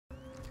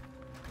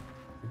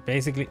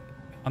basically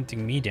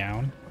hunting me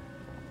down.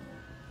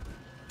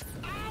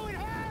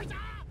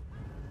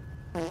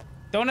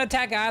 Don't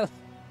attack Al.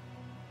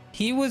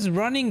 He was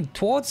running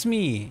towards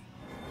me.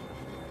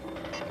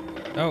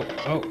 Oh.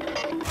 Oh.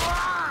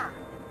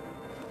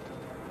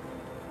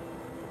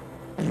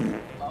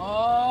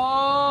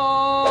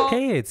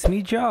 Hey, it's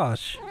me,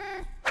 Josh.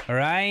 All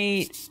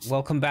right.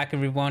 Welcome back,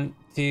 everyone,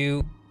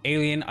 to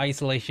Alien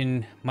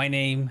Isolation. My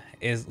name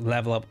is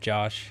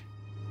LvlUpJosh.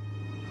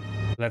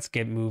 Let's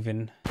get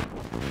moving.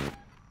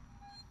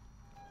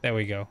 There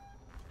we go.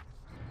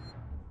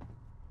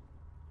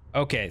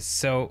 Okay,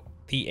 so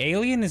the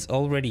alien is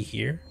already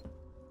here.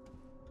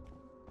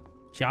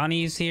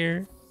 Johnny's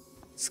here.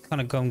 It's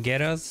gonna come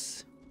get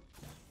us.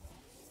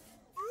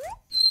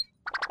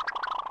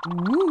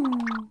 Woo.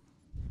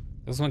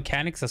 Those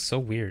mechanics are so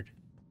weird.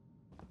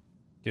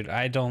 Dude,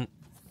 I don't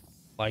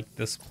like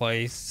this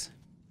place.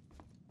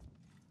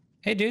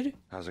 Hey, dude.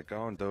 How's it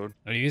going, dude?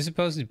 Are you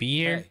supposed to be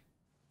here? Hey.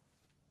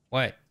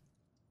 What?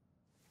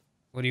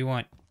 What do you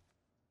want?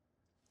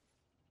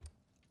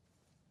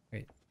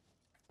 Wait.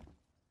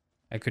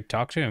 I could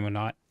talk to him or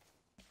not.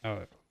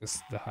 Oh, this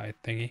is the high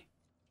thingy.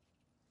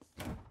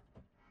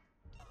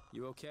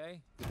 You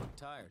okay? You look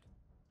tired.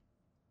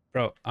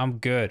 Bro, I'm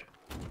good.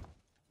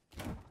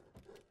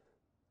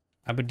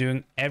 I've been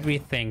doing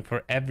everything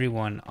for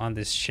everyone on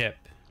this ship.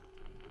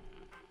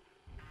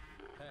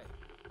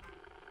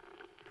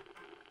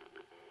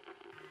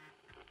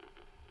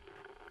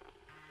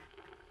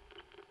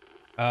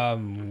 Hey.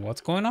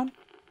 What's going on?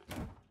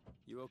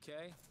 You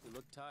okay? You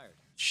look tired.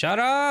 Shut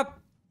up!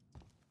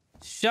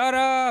 Shut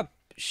up!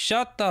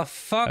 Shut the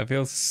fuck! I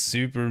feel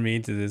super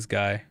mean to this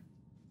guy.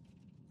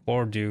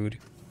 Poor dude.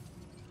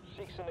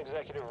 Seeks an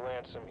executive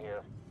ransom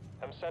here.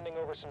 I'm sending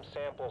over some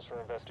samples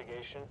for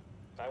investigation.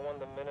 I want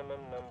the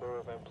minimum number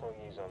of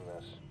employees on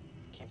this.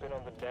 Keep it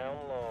on the down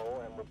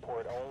low and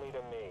report only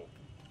to me.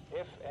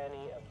 If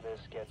any of this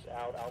gets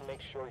out, I'll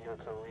make sure your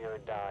career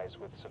dies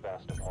with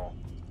Sevastopol.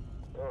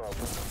 You're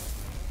open.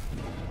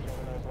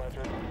 Gemini's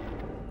ledger.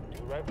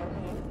 Do right by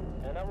me,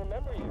 and I'll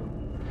remember you.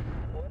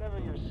 Whatever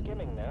you're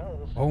skimming now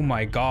will... Oh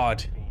my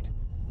god.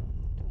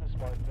 Do the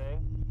smart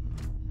thing.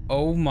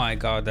 Oh my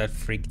god, that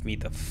freaked me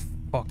the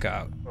fuck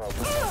out.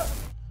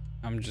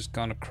 I'm just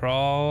gonna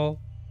crawl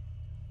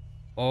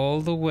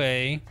all the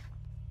way.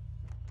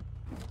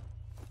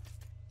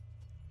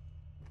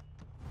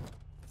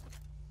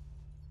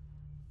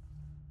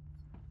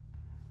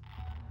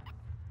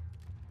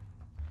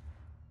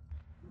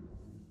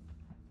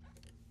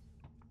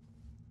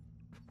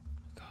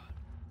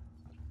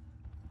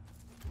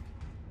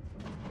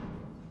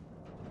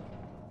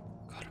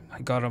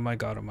 God, oh my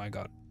god, oh my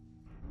god.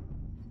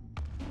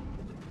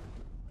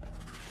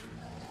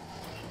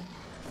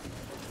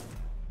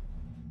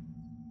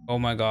 Oh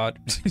my god.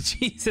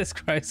 Jesus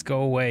Christ,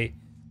 go away.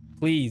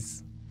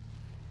 Please.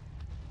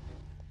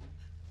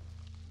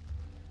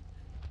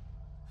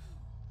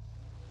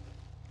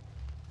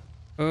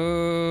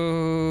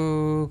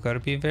 Oh, gotta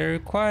be very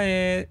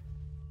quiet.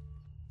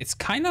 It's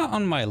kind of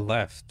on my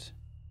left.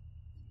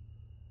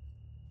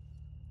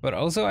 But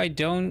also I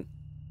don't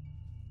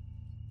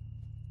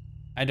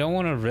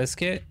want to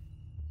risk it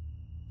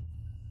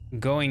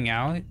going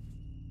out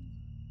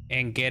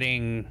and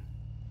getting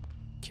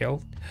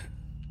killed.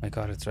 My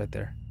god, it's right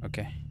there.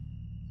 Okay.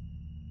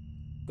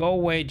 Go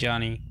away,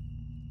 Johnny.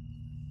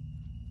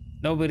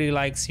 Nobody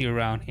likes you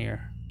around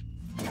here.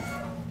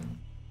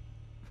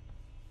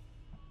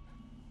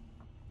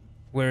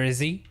 Where is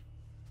he?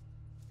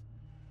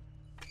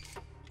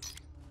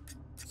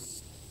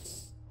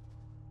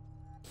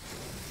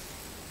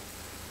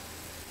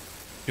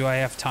 Do I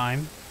have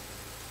time?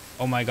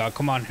 Oh my god,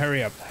 come on,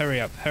 hurry up,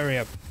 hurry up, hurry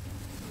up.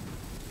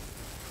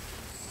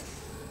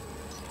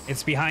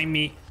 It's behind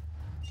me.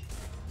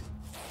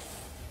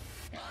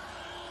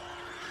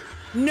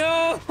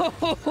 No!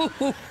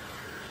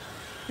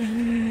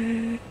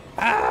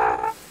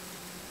 Ah!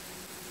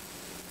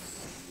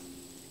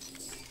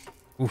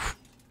 Oof.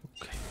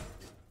 Okay.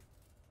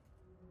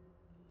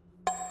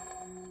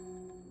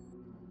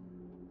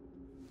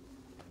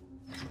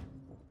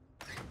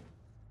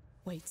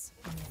 Wait a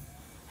minute.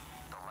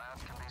 The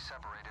labs can be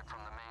separated from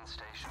the main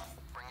station.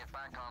 Bring it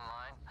back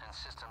online and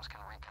systems can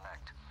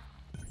reconnect.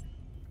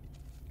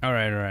 All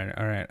right.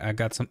 I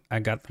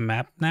got the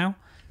map now.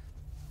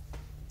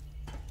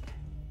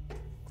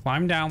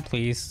 Climb down,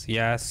 please.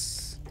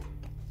 Yes.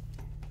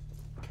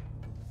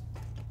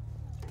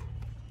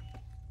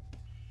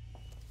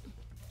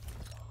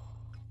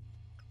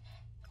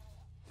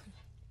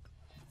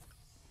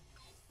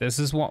 This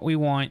is what we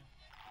want.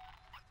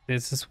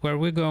 This is where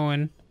we're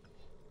going.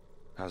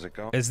 How's it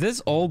going? Is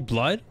this old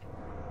blood?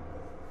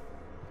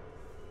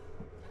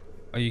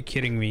 Are you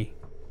kidding me?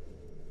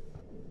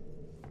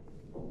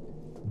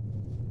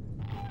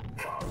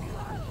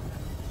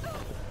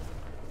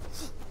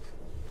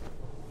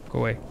 Go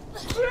away.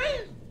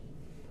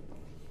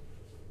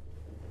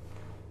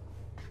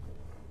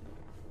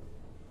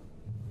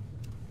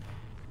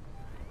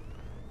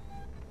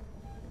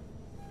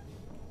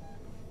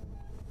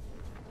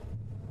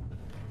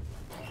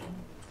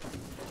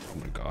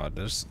 God,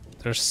 there's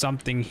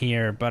something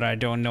here, but I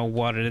don't know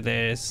what it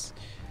is.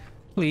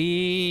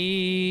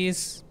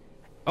 Please.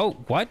 Oh,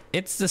 what?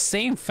 It's the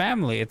same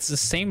family. It's the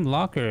same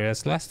locker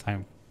as last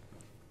time.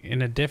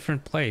 In a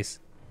different place.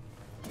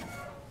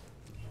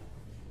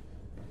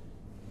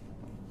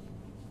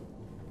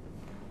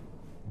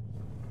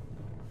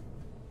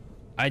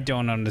 I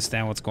don't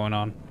understand what's going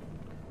on.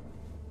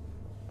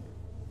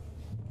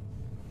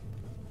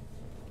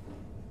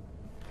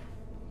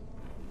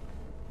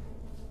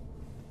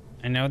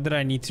 I know that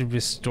I need to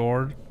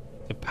restore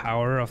the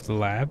power of the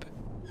lab.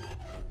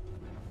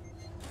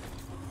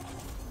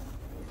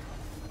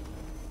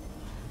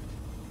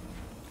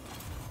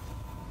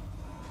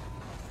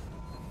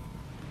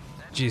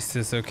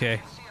 Jesus,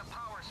 okay. See a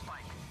power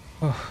spike.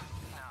 Oh,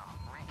 Now,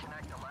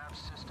 reconnect the lab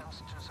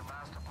systems to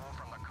Sebastopol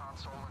from the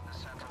console in the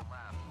central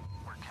lab.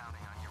 We're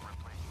counting on you,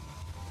 Ripley.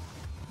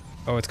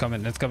 oh, it's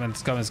coming, it's coming,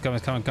 it's coming, it's coming,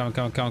 it's coming,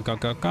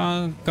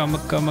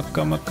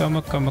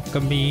 come,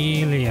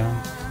 chameleon.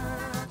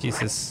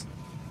 Jesus.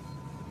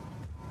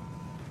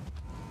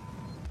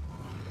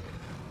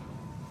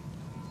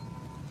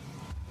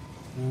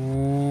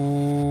 Ooh.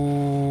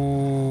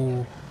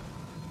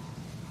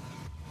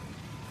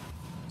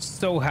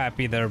 So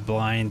happy they're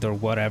blind or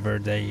whatever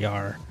they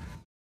are.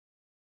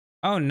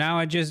 Oh, now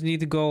I just need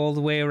to go all the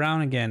way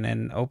around again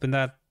and open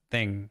that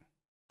thing.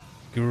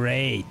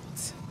 Great.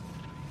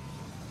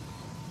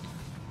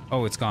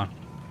 Oh, it's gone.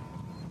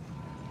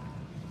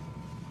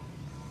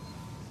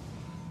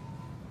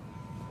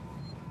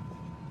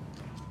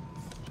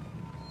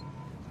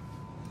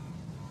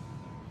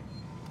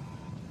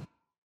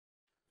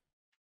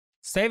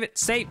 Save it,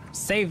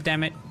 save,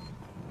 damn it.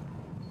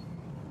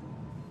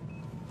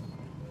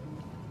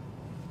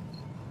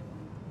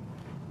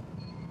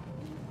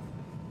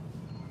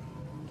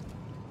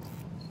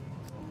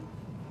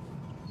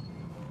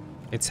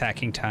 It's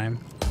hacking time.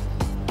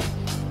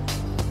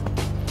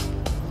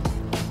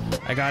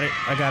 I got it.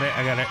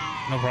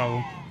 No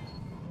problem.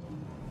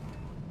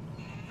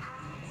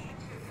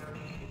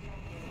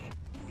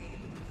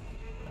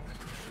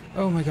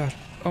 Oh my god.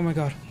 Oh my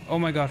god. Oh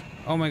my god.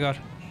 Oh my god.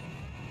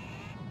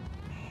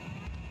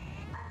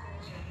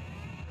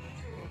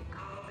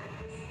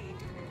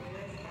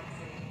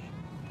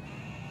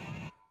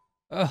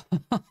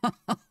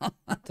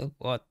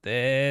 What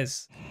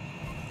this?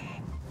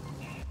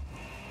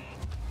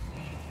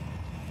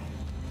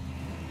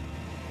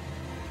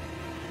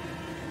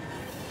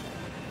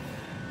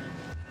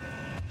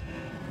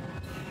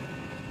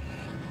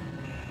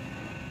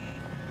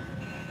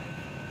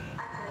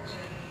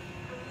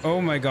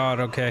 Oh my god,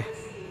 okay.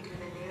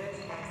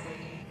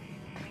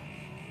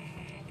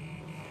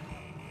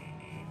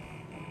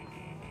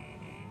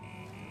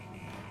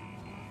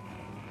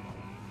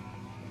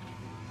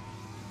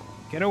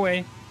 Get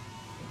away.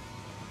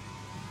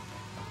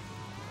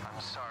 I'm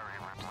sorry,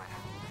 Ripley.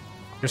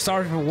 You're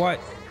sorry for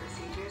what?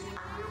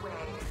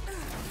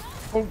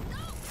 Oh.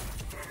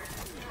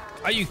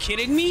 Are you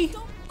kidding me?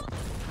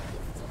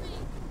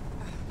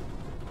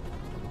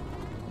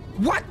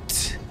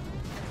 What?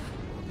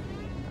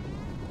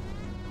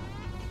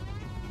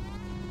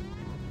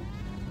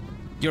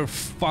 You're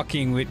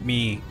fucking with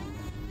me.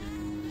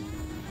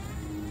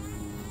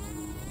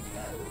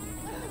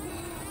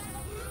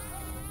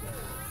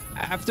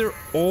 After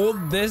all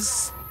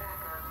this,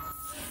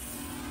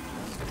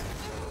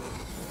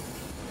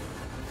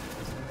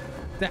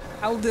 the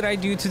hell did I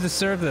do to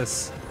deserve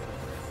this?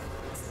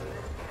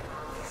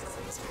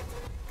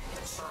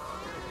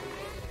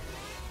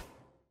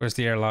 Where's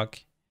the airlock?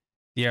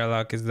 The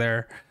airlock is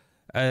there.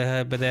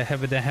 God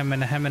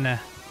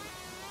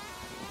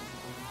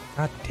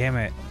damn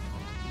it.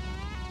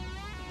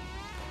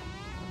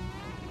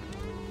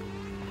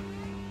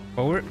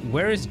 But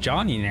where is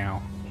Johnny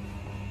now?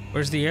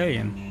 Where's the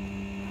alien?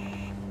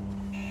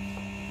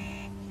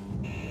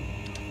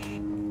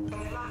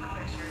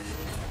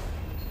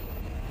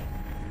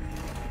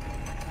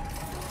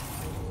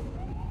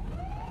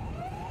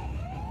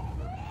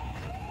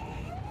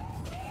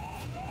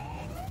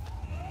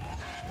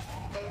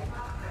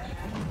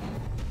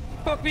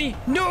 Fuck me!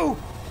 No!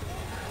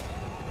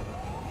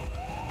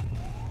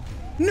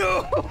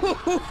 No!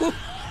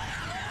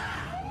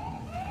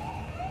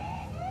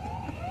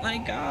 My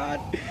God!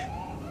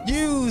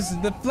 Use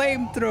the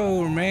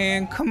flamethrower,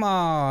 man! Come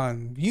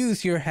on!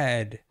 Use your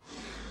head!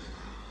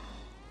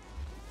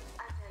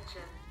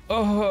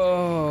 Oh!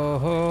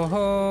 Ho,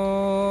 ho.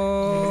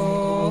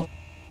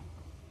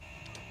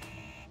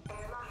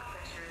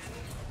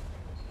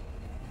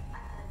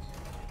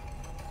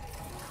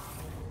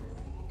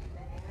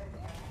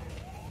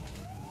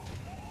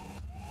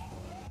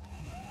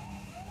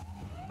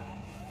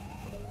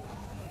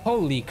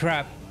 Holy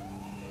crap!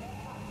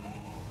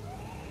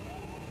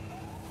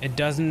 It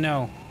doesn't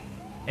know.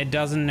 It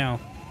doesn't know.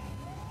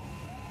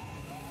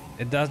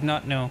 It does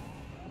not know.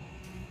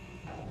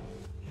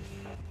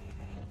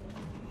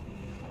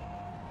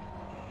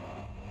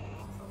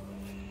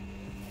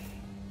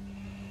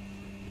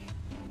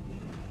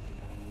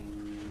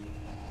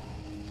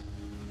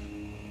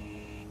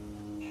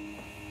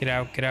 Get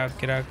out, get out,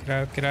 get out, get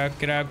out, get out,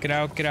 get out, get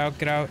out, get out,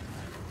 get out.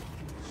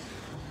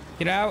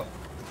 Get out.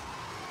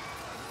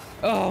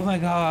 Oh my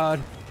god.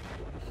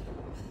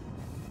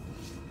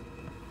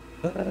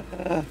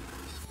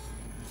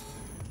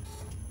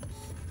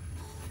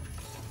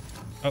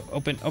 Oh,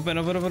 open, open,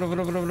 open, open, open,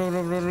 open,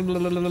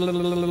 open,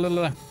 open,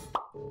 open.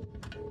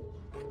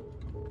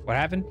 What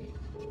happened?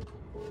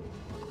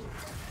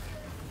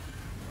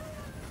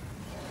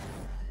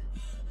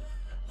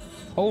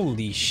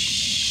 Holy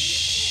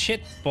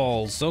shit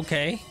balls.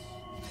 Okay.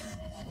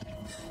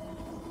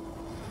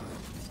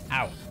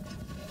 Ow.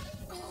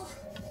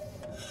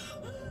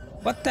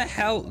 What the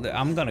hell?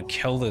 I'm gonna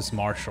kill this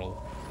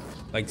marshal.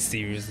 Like,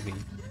 seriously.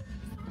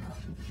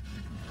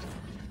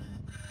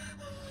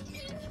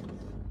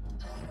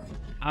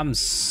 I'm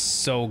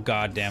so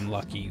goddamn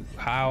lucky.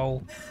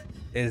 How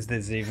is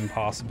this even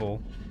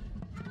possible?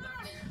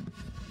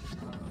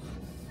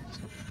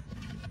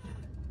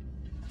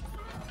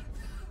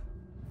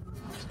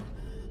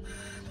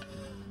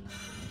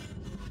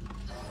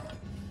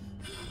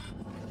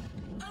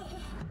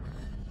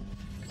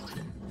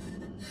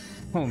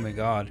 Oh my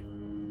god.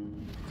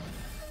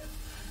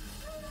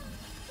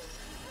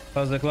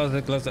 Close it, close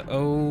it, close it.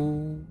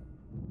 Oh.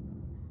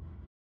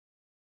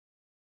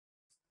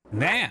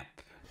 Nap.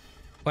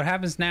 What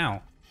happens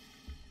now?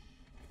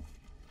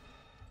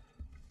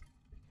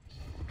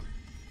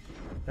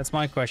 That's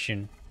my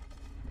question.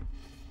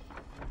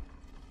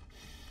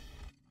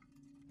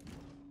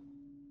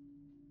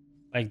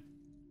 Like,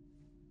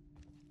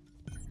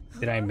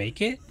 did I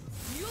make it?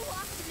 You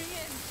locked me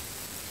in.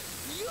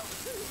 You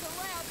threw the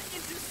lab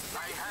into space.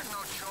 I had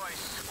no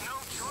choice.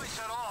 No choice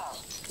at all.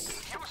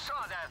 You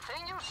saw that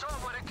thing. You saw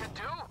what it could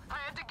do. I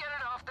had to get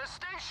it off the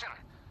station.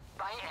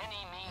 By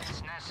any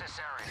means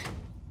necessary.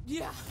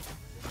 Yeah.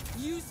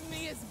 Use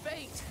me as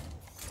bait.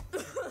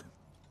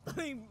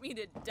 I mean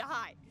to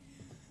die.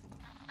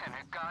 And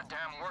it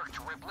goddamn worked,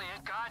 Ripley.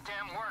 It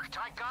goddamn worked.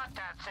 I got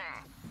that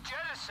thing.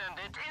 Jettisoned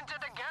it into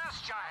the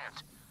gas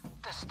giant.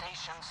 The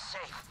station's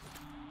safe.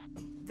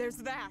 There's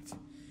that.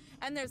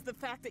 And there's the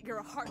fact that you're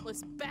a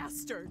heartless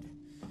bastard.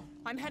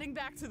 I'm heading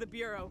back to the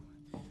Bureau.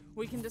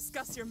 We can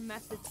discuss your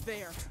methods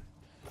there.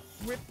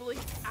 Ripley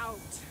out.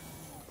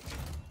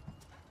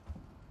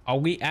 Are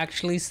we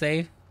actually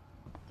safe?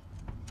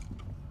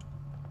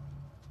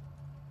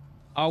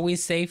 Are we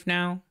safe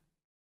now?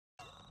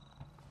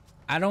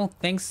 I don't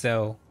think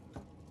so.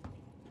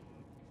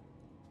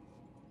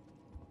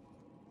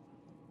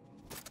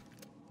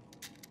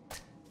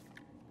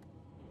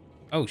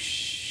 Oh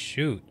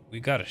shoot, we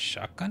got a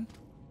shotgun?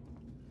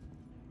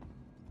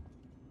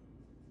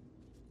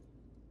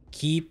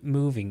 Keep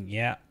moving,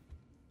 yeah.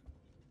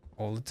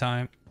 All the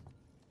time.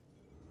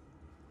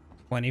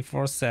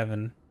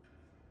 24/7.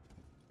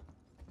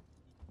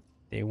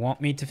 They want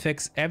me to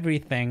fix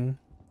everything,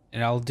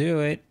 and I'll do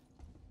it.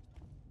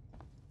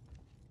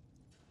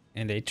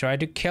 And they try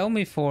to kill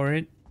me for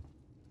it.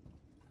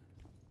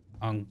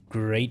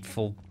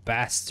 Ungrateful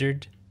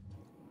bastard.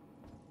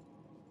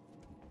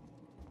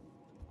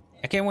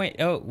 I can't wait.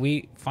 Oh,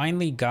 we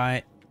finally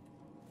got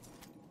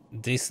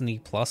Disney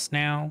Plus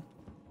now.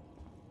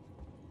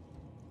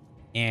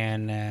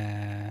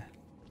 And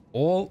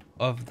all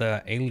of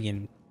the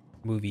Alien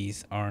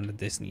movies are on the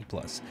Disney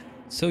Plus.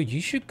 So you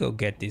should go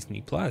get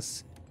Disney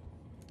Plus.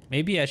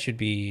 Maybe I should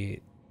be...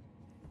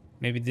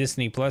 Maybe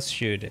Disney Plus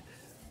should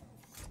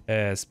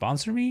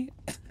sponsor me?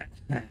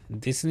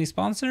 Disney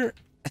sponsor?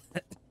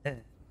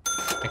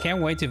 I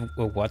can't wait to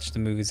watch the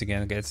movies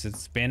again, guys.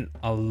 It's been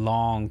a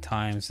long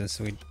time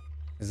since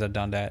I've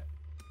done that.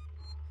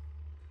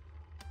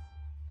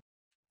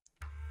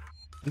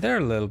 They're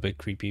a little bit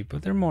creepy,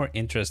 but they're more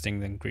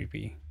interesting than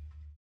creepy.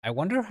 I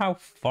wonder how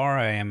far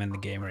I am in the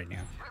game right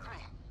now.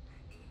 Ripley!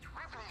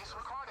 Ripley, it's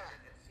recorded.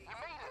 You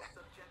made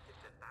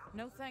it.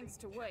 No thanks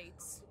to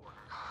Waits.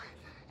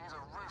 He's a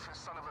ruthless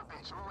son of a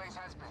bitch. Always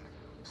has been.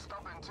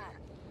 Stubborn too.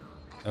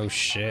 Oh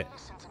shit.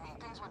 Listen to me.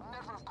 Things would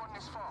never have gone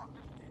this far.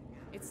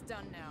 It's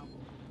done now.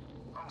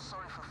 I'm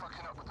sorry for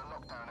fucking up with the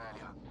lockdown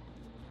earlier.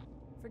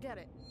 Forget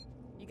it.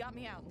 You got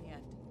me out in the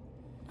end.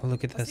 Oh,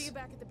 look at I'll see this. you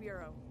back at the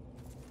Bureau.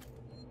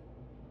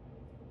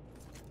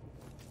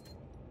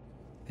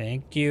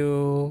 Thank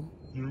you.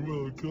 You're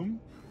welcome.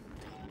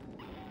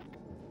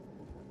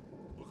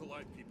 Look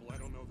alive, people. I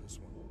don't know this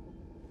one.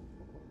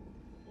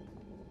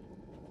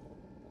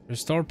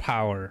 Restore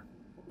power.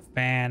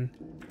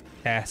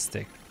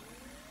 Fantastic.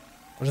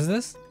 What is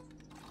this?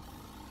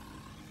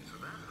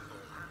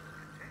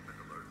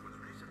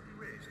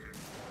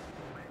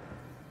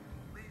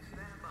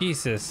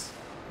 Jesus.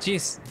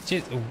 Jeez.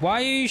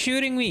 Why are you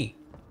shooting me?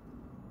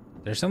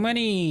 There's so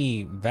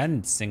many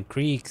vents and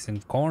creeks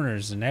and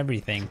corners and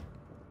everything.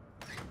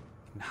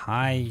 You can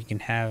hide, you can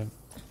have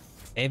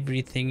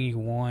everything you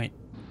want.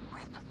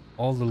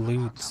 All the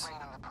loots.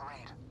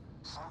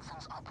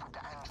 Something's up with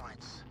the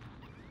androids.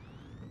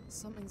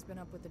 Something's been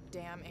up with the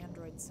damn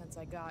androids since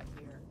I got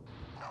here.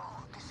 No,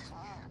 this is new.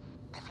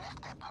 They've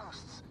left their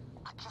posts.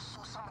 I just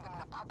saw some of them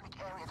in a public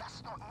area.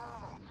 That's not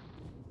normal.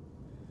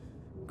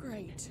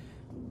 Great.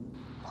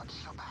 Watch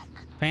your back.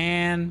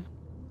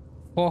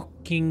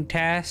 fucking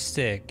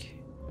tastic.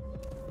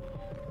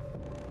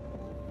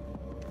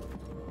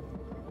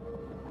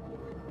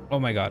 Oh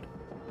my god.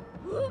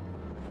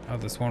 Oh,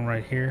 this one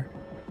right here.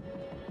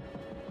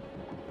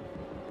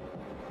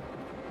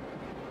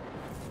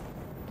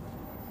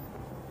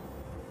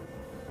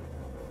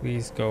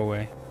 Please go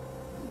away.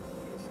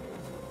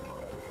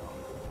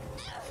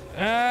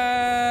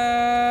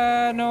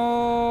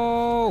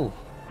 No!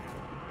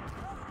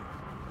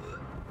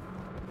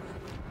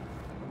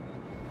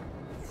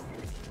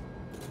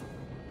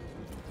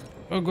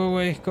 Oh, go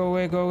away, go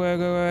away, go away,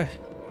 go away.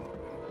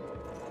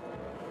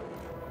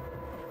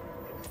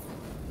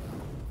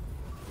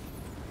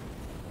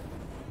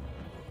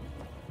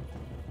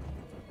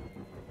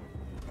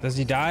 Does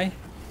he die?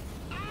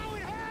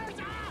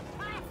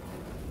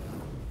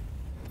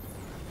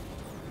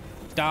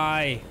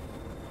 Die.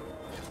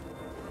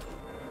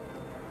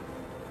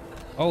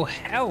 Oh,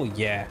 hell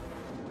yeah.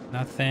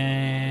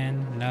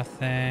 Nothing,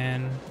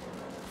 nothing.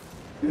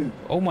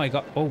 Oh my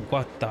god. Oh,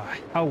 what the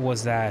hell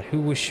was that?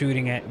 Who was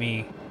shooting at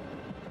me?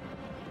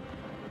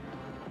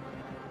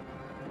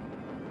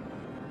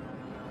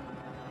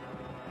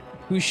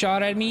 Who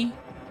shot at me?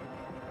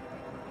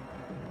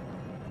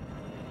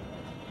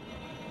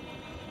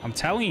 I'm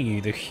telling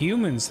you, the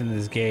humans in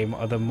this game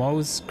are the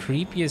most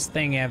creepiest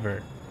thing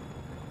ever.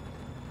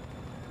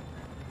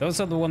 Those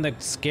are the one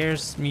that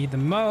scares me the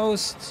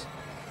most.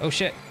 Oh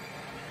shit.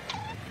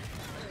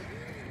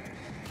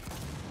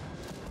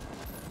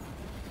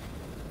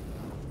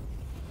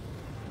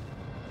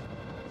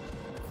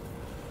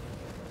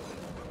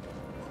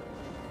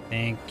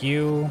 Thank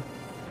you.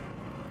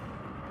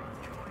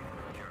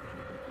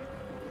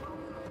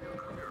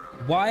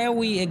 Why are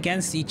we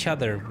against each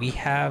other? We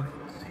have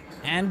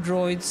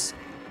androids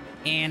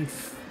and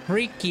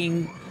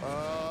freaking...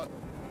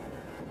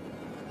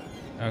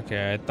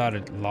 Okay, I thought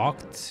it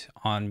locked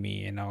on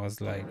me and I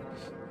was like,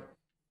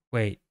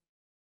 wait,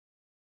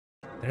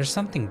 there's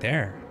something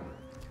there.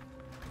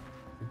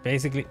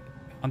 Basically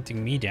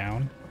hunting me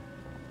down.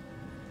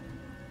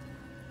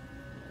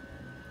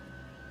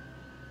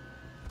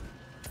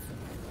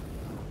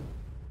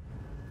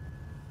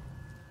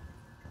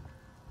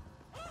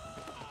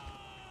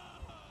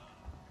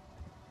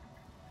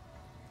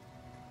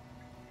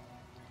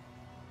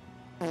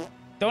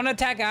 Don't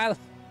attack Al.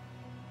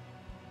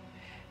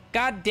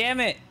 God damn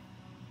it.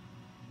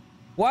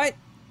 What?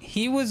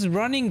 He was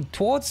running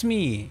towards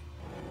me.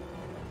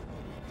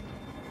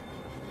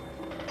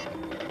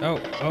 Oh,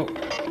 oh.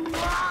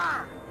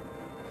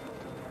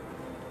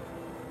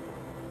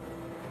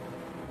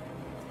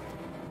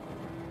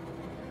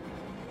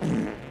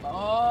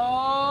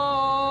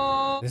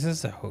 Oh. This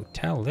is a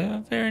hotel.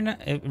 They're very nice.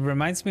 It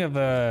reminds me of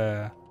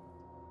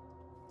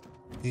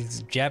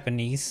these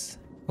Japanese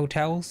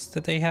hotels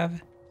that they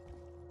have.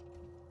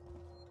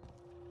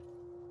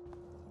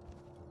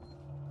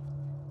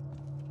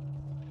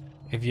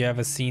 If you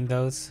ever seen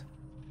those,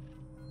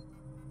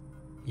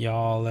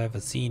 y'all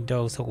ever seen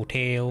those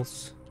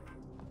hotels?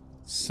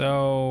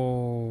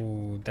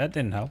 So that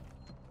didn't help.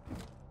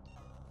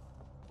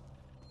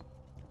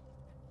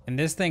 And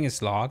this thing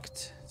is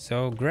locked,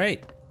 so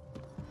great.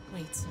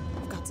 Wait,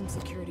 I've got some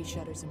security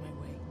shutters in my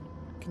way.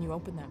 Can you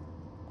open them?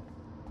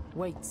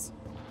 Wait.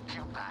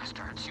 You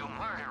bastards, you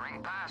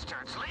murdering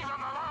bastards! Leave him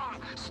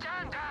alone!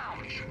 Stand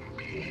down! You shouldn't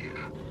be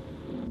here.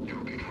 You're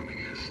becoming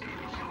his...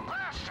 You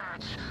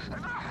bastards!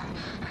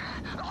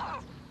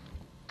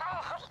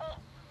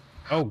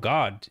 Oh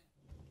god.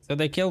 So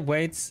they killed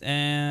Waits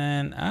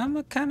and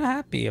I'm kind of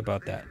happy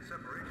about that,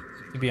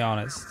 to be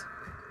honest.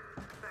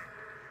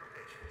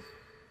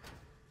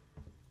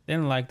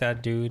 Didn't like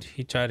that dude.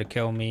 He tried to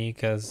kill me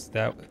because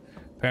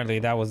apparently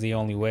that was the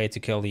only way to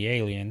kill the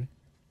alien.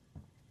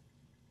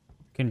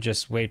 Couldn't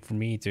just wait for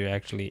me to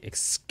actually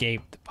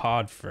escape the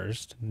pod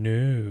first.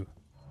 No.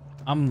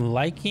 I'm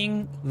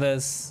liking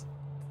this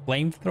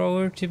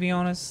flamethrower, to be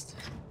honest.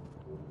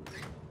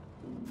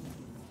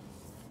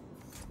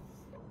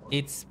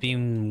 It's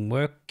been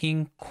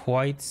working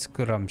quite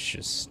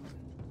scrumptious.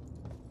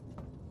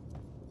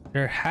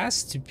 There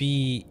has to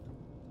be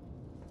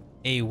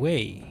a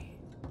way.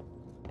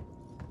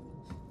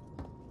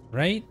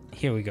 Right?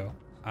 Here we go.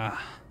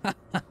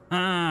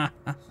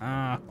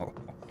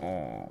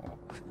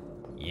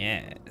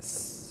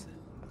 Yes.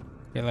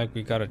 Feel like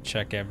we gotta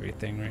check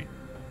everything, right?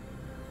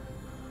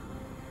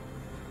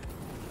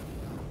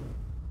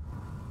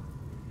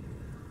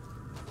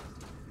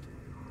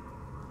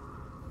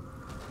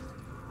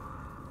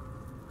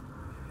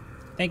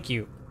 Thank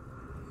you.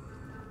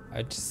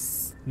 I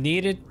just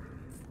needed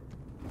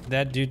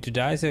that dude to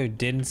die so it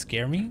didn't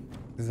scare me.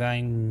 Because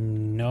I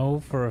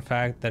know for a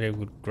fact that it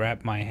would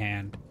grab my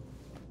hand.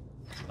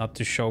 Not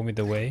to show me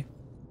the way,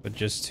 but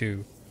just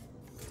to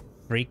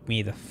freak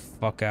me the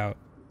fuck out.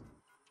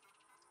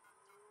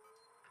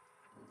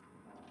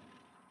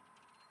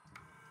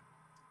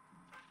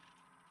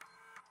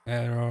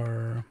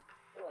 Error.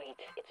 Wait,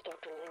 it's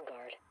Dr.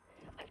 Lingard.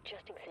 I've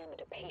just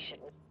examined a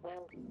patient with,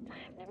 well,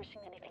 I've never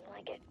seen anything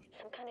like it.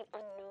 Some kind of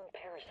unknown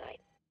parasite.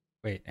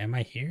 Wait, am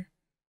I here?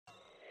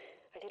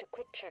 I did a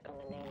quick check on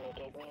the name they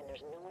gave me, and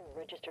there's no one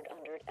registered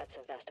under it at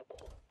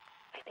Sevastopol.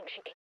 I think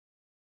she came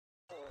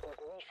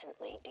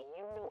recently. Do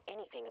you know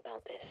anything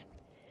about this?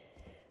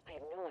 I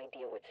have no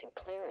idea what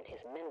Sinclair and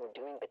his men were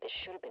doing, but this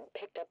should have been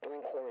picked up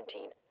during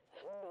quarantine.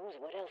 Who knows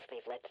what else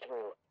they've let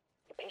through?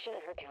 The patient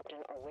and her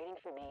captain are waiting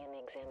for me in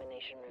the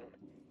examination room.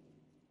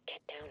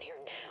 Get down here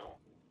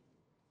now.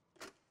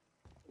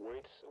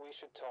 Waits, we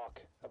should talk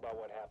about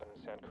what happened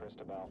in San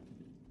Cristobal.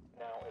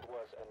 Now, it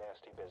was a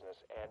nasty business,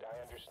 and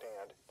I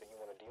understand that you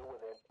want to deal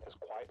with it as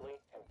quietly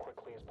and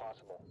quickly as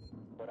possible.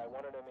 But I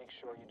wanted to make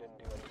sure you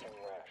didn't do anything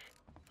rash.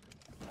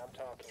 I'm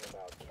talking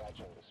about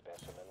catching the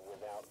specimen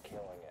without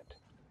killing it.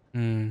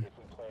 If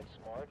we play it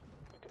smart,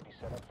 we could be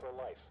set up for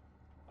life.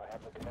 I have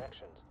the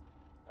connections.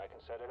 I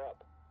can set it up.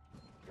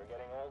 You're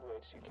getting old,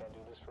 Waits, you can't do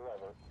this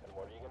forever. And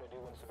what are you going to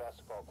do when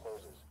Sevastopol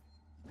closes?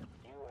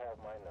 You have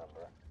my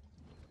number.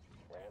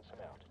 Ransom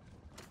out.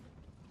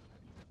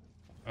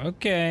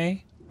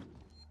 Okay.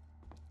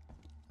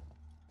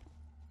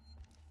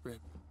 Rip,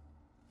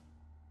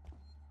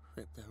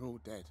 they're all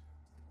dead.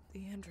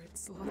 The android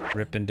slaughtered.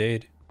 Rip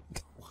indeed.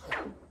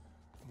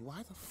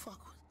 Why the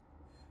fuck?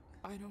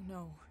 I don't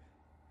know.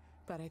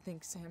 But I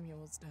think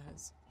Samuels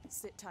does.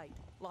 Sit tight.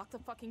 Lock the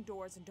fucking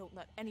doors and don't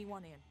let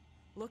anyone in.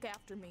 Look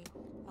after me.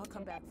 I'll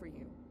come back for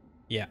you.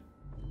 Yeah.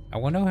 I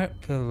wonder,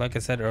 like I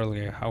said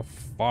earlier, how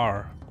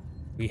far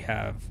we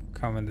have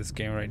come in this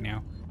game right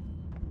now.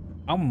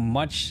 How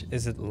much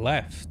is it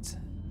left?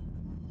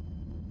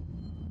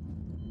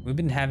 We've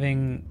been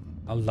having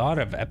a lot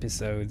of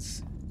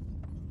episodes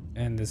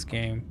in this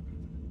game.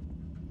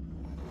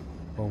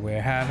 But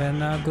we're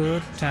having a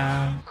good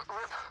time.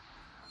 Rip,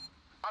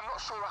 I'm not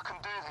sure I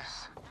can do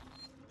this.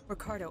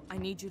 Ricardo, I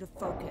need you to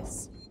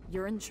focus.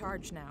 You're in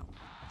charge now.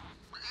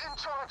 In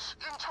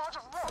charge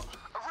of what?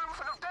 A room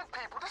full of dead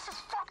people? This is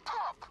fucked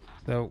up.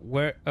 So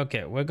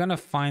we're gonna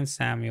find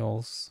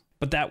Samuels,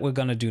 but that we're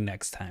gonna do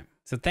next time.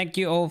 So thank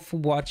you all for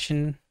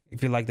watching.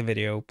 If you like the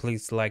video,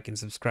 please like and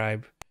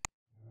subscribe.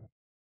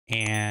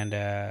 And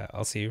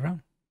I'll see you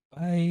around.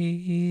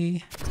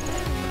 Bye.